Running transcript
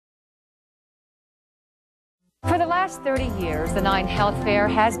For the last 30 years, the 9Health Fair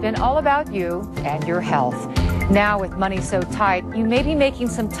has been all about you and your health. Now, with money so tight, you may be making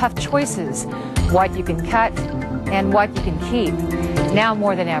some tough choices, what you can cut and what you can keep. Now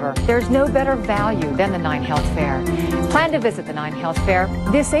more than ever, there's no better value than the 9Health Fair. Plan to visit the 9Health Fair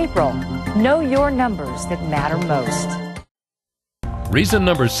this April. Know your numbers that matter most. Reason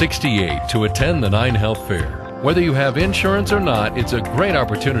number 68 to attend the 9Health Fair. Whether you have insurance or not, it's a great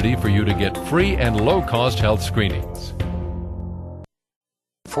opportunity for you to get free and low-cost health screenings.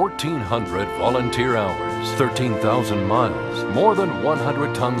 1,400 volunteer hours, 13,000 miles, more than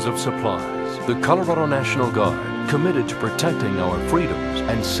 100 tons of supplies. The Colorado National Guard, committed to protecting our freedoms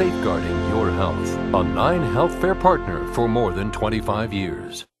and safeguarding your health. A 9Health Fair partner for more than 25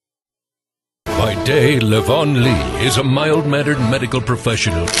 years. By day, Levon Lee is a mild-mannered medical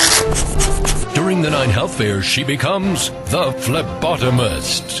professional. During the 9Health Fair, she becomes the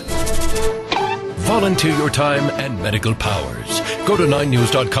phlebotomist. Volunteer your time and medical powers. Go to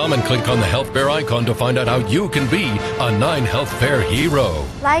 9news.com and click on the Health Fair icon to find out how you can be a 9Health Fair hero.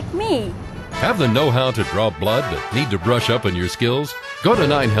 Like me. Have the know-how to draw blood but need to brush up on your skills? Go to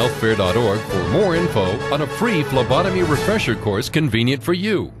 9healthfair.org for more info on a free phlebotomy refresher course convenient for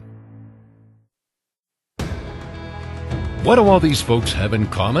you. What do all these folks have in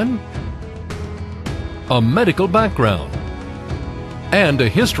common? A medical background and a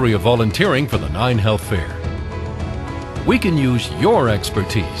history of volunteering for the 9Health Fair. We can use your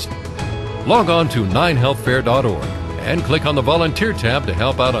expertise. Log on to 9healthfair.org and click on the Volunteer tab to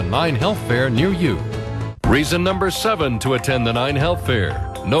help out a 9Health Fair near you. Reason number 7 to attend the 9Health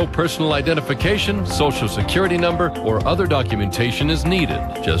Fair. No personal identification, social security number, or other documentation is needed.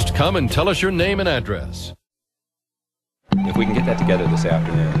 Just come and tell us your name and address. If we can get that together this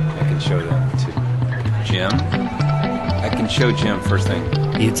afternoon, I can show them to Jim. I can show Jim first thing.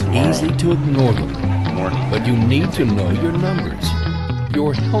 It's easy to ignore them, but you need to know your numbers,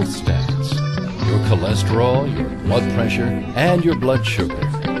 your health stats, your cholesterol, your blood pressure, and your blood sugar.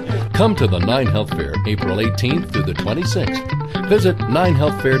 Come to the 9Health Fair April 18th through the 26th. Visit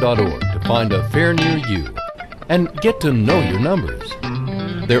 9healthfair.org to find a fair near you and get to know your numbers.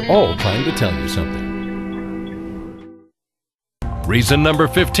 They're all trying to tell you something. Reason number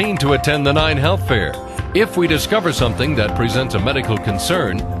 15 to attend the 9Health Fair. If we discover something that presents a medical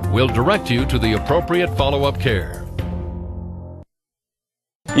concern, we'll direct you to the appropriate follow-up care.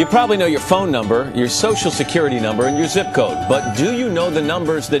 You probably know your phone number, your social security number, and your zip code. But do you know the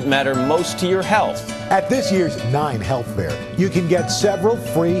numbers that matter most to your health? At this year's 9Health Fair, you can get several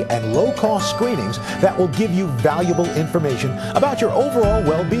free and low-cost screenings that will give you valuable information about your overall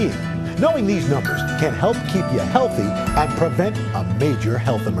well-being. Knowing these numbers can help keep you healthy and prevent a major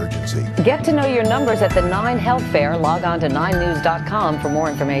health emergency. Get to know your numbers at the 9Health Fair. Log on to 9news.com for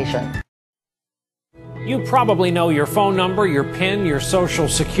more information. You probably know your phone number, your PIN, your social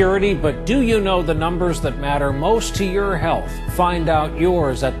security, but do you know the numbers that matter most to your health? Find out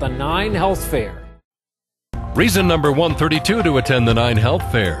yours at the 9Health Fair. Reason number 132 to attend the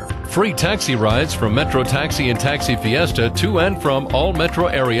 9Health Fair. Free taxi rides from Metro Taxi and Taxi Fiesta to and from all metro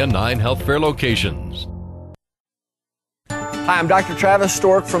area 9Health Fair locations. Hi, I'm Dr. Travis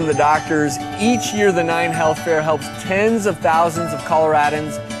Stork from The Doctors. Each year the 9Health Fair helps tens of thousands of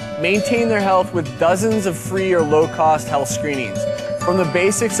Coloradans maintain their health with dozens of free or low-cost health screenings. From the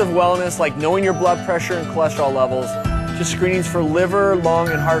basics of wellness like knowing your blood pressure and cholesterol levels, to screenings for liver, lung,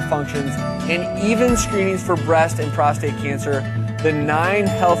 and heart functions, and even screenings for breast and prostate cancer, the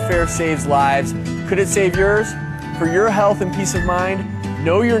 9Health Fair saves lives. Could it save yours? For your health and peace of mind,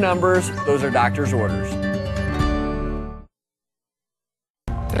 know your numbers. Those are doctor's orders.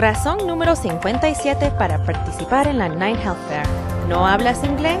 Razón número 57 para participar en la 9Health Fair. ¿No hablas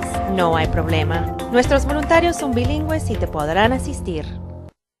inglés? No hay problema. Nuestros voluntarios son bilingües y te podrán asistir.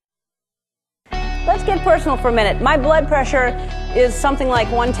 Let's get personal for a minute. My blood pressure is something like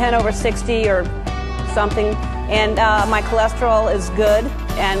 110/60 or something, and my cholesterol is good,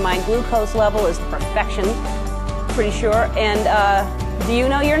 and my glucose level is perfection, pretty sure. And do you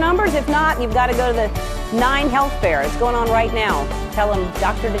know your numbers? If not, you've got to go to the 9Health Fair. It's going on right now. Tell them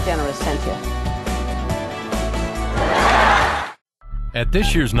Dr. DeGeneres sent you. At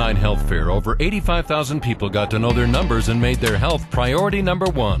this year's 9Health Fair, over 85,000 people got to know their numbers and made their health priority number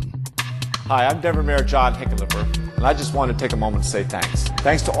 1. Hi, I'm Denver Mayor John Hickenlooper, and I just want to take a moment to say thanks.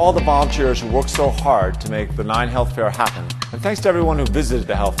 Thanks to all the volunteers who worked so hard to make the 9Health Fair happen, and thanks to everyone who visited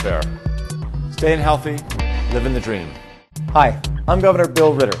the health fair. Staying healthy, living the dream. Hi, I'm Governor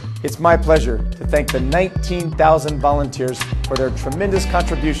Bill Ritter. It's my pleasure to thank the 19,000 volunteers for their tremendous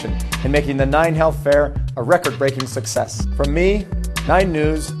contribution in making the 9Health Fair a record-breaking success. From me, 9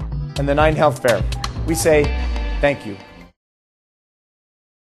 News, and the 9Health Fair, we say Thank you.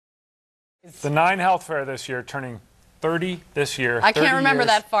 The 9Health Fair this year, turning 30 this year. I can't remember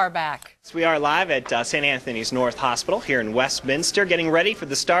years. that far back. We are live at St. Anthony's North Hospital here in Westminster, getting ready for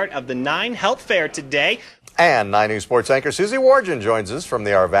the start of the 9Health Fair today. And 9 News Sports anchor Susie Wargin joins us from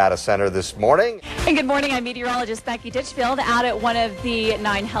the Arvada Center this morning. And good morning, I'm meteorologist Becky Ditchfield out at one of the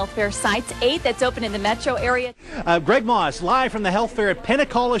 9Health Fair sites, 8 that's open in the metro area. Greg Moss, live from the Health Fair at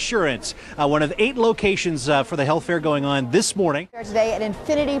Pinnacle Assurance, one of 8 locations for the Health Fair going on this morning. Today at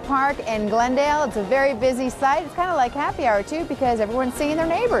Infinity Park in Glendale. It's a very busy site. It's kind of like happy hour, too, because everyone's seeing their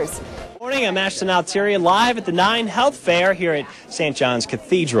neighbors. Morning, I'm Ashton Altieri, live at the 9Health Fair here at St. John's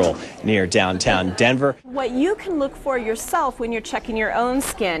Cathedral near downtown Denver. What you can look for yourself when you're checking your own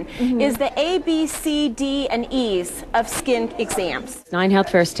skin is the A, B, C, D, and E's of skin exams. 9Health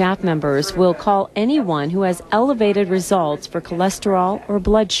Fair staff members will call anyone who has elevated results for cholesterol or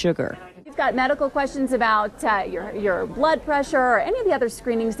blood sugar. You've got medical questions about your blood pressure or any of the other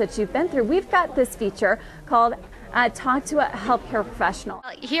screenings that you've been through. We've got this feature called Talk to a Healthcare Professional.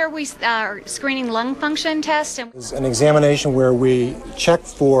 Here we are screening lung function tests. It's an examination where we check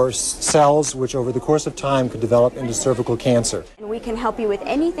for cells which over the course of time could develop into cervical cancer. And we can help you with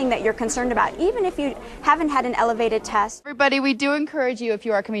anything that you're concerned about, even if you haven't had an elevated test. Everybody, we do encourage you, if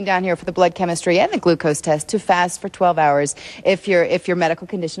you are coming down here for the blood chemistry and the glucose test, to fast for 12 hours if your medical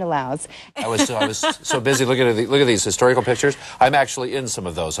condition allows. I was so busy looking at these historical pictures. I'm actually in some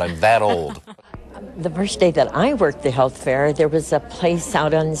of those. I'm that old. The first day that I worked the health fair, there was a place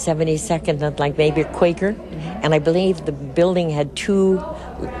out on 72nd, like maybe a Quaker, and I believe the building had 2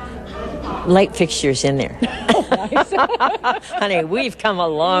 light fixtures in there. Honey, we've come a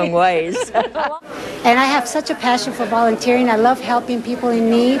long ways. And I have such a passion for volunteering. I love helping people in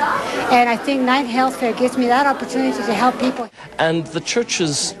need, and I think 9Health Fair gives me that opportunity to help people. And the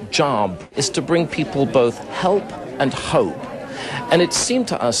church's job is to bring people both help and hope. And it seemed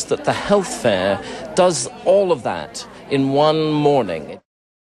to us that the health fair does all of that in one morning.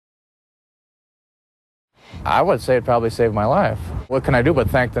 I would say it probably saved my life. What can I do but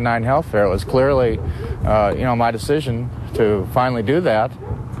thank the 9Health Fair? It was clearly, my decision to finally do that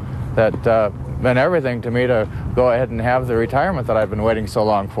meant everything to me to go ahead and have the retirement that I've been waiting so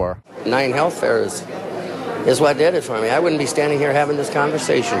long for. 9Health Fair is what did it for me. I wouldn't be standing here having this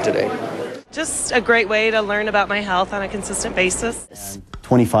conversation today. Just a great way to learn about my health on a consistent basis.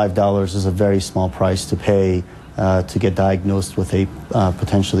 $25 is a very small price to pay to get diagnosed with a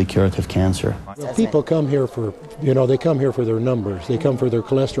potentially curative cancer. Well, people come here for, they come here for their numbers. They come for their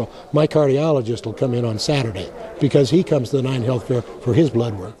cholesterol. My cardiologist will come in on Saturday because he comes to the 9Health Fair for his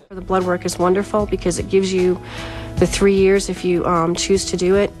blood work. The blood work is wonderful because it gives you the 3 years if you choose to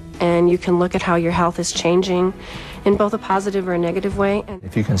do it, and you can look at how your health is changing in both a positive or a negative way.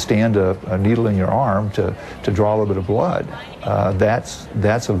 If you can stand a needle in your arm to draw a little bit of blood,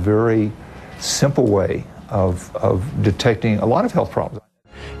 that's a very simple way of detecting a lot of health problems.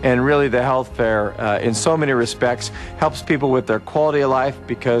 And really the health fair, in so many respects, helps people with their quality of life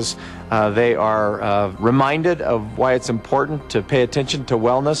because they are reminded of why it's important to pay attention to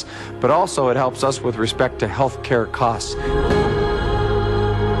wellness, but also it helps us with respect to health care costs.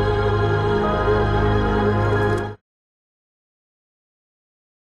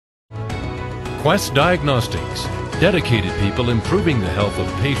 Quest Diagnostics, dedicated people improving the health of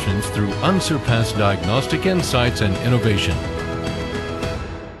patients through unsurpassed diagnostic insights and innovation.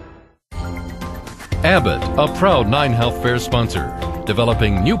 Abbott, a proud 9Health Fair sponsor,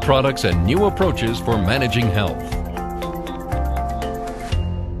 developing new products and new approaches for managing health.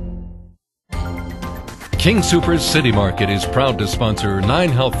 King Soopers City Market is proud to sponsor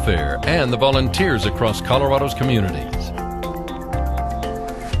 9Health Fair and the volunteers across Colorado's communities.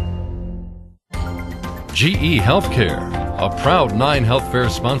 GE Healthcare, a proud 9Health Fair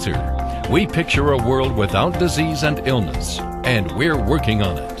sponsor. We picture a world without disease and illness, and we're working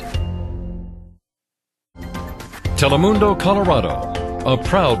on it. Telemundo Colorado, a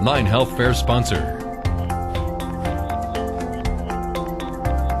proud 9Health Fair sponsor.